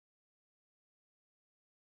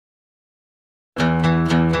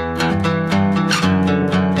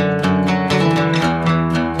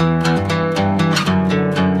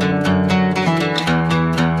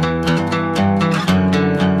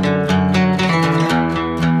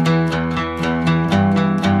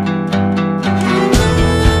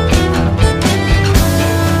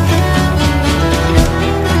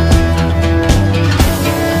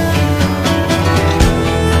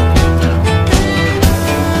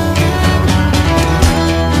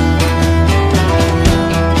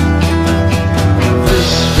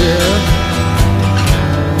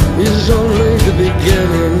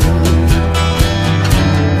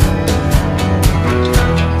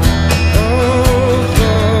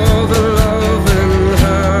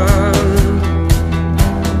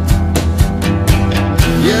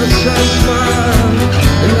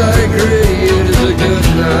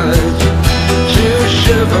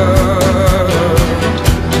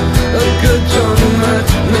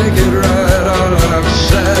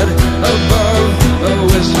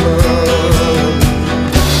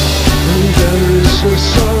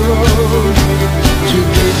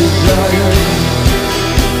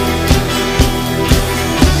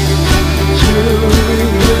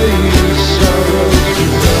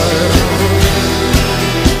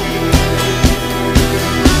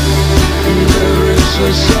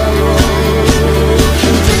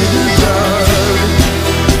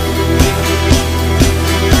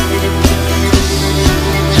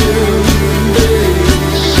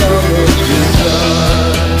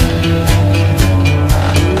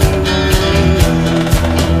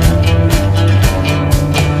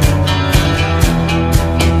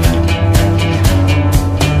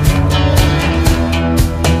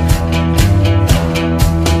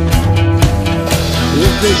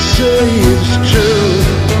say it's true.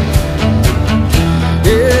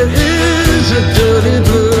 It is a dirty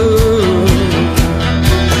blue,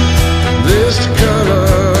 this color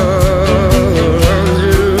on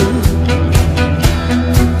you.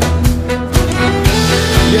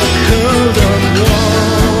 You're curled up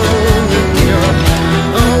warm in your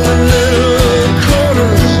own little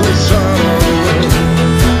corners of Sodom.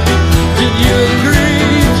 Did you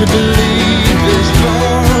agree to believe this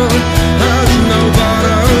fall has no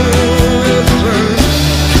bottom?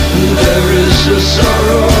 There is a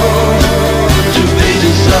sorrow to be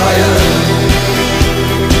desired,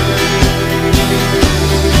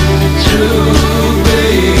 to be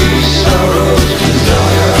sorrow's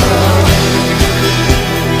desire.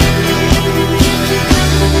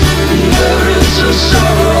 There is a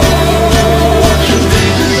sorrow to be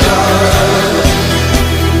desired,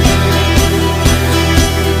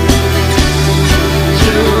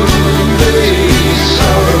 to be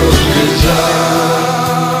sorrow's desire.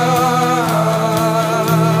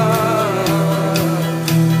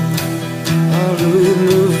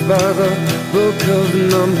 By the book of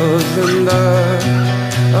numbers, and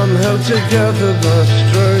I'm held together by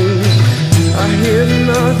strings. I hear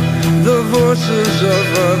not the voices of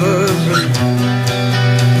others, and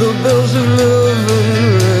the bells of Leuven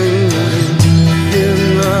ring. Hear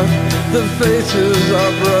not the faces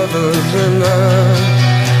of brothers, and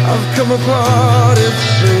I've come apart, it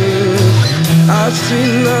seems. I see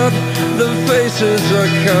not the faces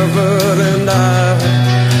are covered, and I